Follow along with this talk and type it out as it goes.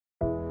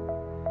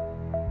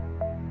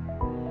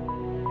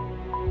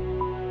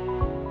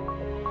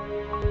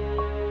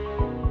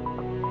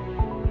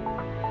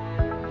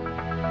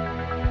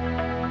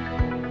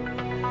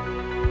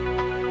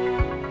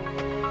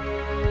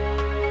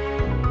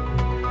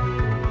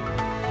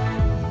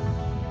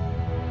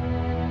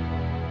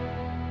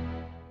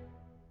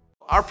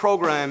Our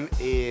program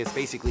is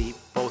basically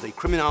both a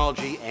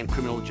criminology and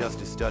criminal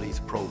justice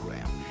studies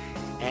program,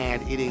 and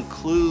it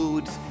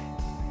includes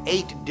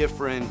 8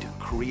 different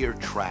career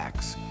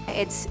tracks.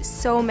 It's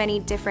so many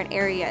different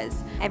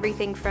areas,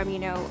 everything from,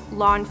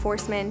 law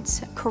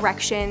enforcement,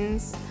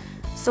 corrections,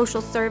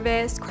 social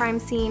service, crime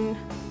scene,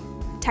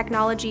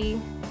 technology.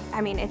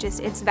 I mean,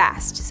 it's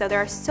vast. So there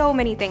are so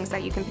many things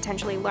that you can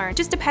potentially learn. It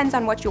just depends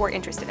on what you're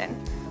interested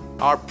in.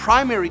 Our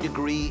primary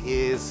degree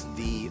is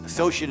the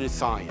Associate in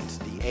Science,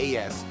 the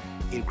AS,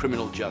 in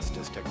Criminal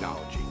Justice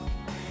Technology.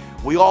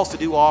 We also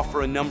do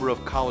offer a number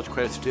of college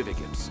credit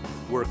certificates,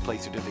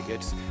 workplace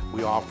certificates.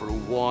 We offer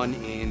one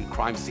in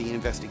crime scene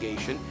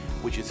investigation,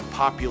 which is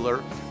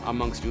popular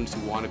among students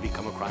who want to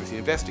become a crime scene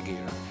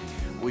investigator.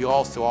 We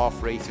also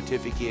offer a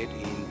certificate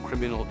in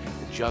criminal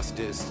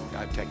justice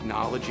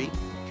technology,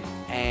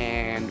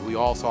 and we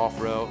also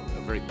offer a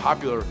very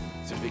popular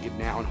certificate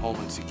now in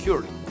Homeland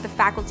Security. The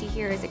faculty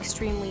here is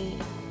extremely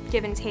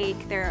give and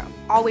take. There are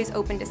always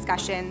open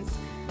discussions.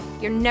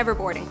 You're never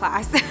bored in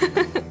class.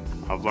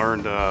 I've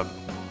learned a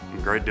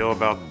great deal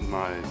about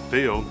my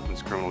field.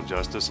 It's criminal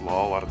justice,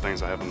 law, a lot of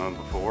things I haven't known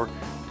before.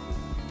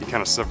 You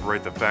kind of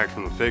separate the fact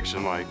from the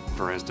fiction, like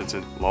for instance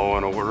in Law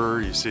and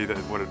Order, you see that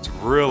what it's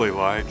really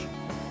like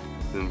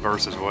than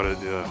versus what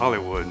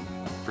Hollywood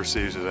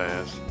perceives it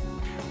as.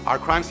 Our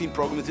crime scene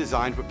program is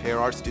designed to prepare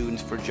our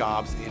students for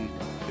jobs in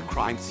the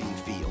crime scene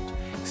field.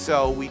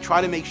 So we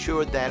try to make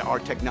sure that our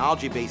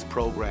technology-based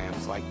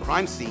programs like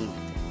crime scene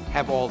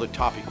have all the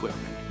top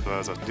equipment.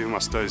 As I do my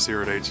studies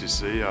here at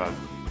HCC,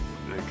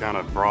 it kind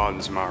of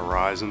broadens my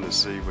horizon to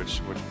see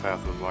which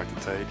path I'd like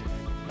to take.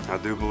 I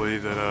do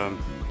believe that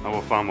I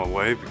will find my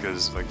way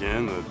because,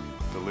 again,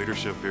 the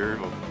leadership here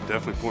will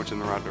definitely point you in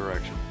the right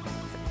direction.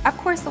 Of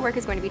course the work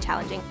is going to be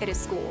challenging. It is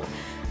school.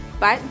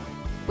 But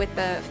with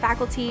the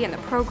faculty and the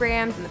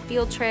programs and the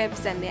field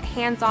trips and the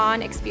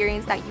hands-on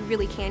experience that you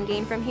really can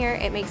gain from here,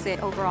 it makes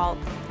it overall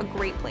a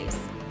great place.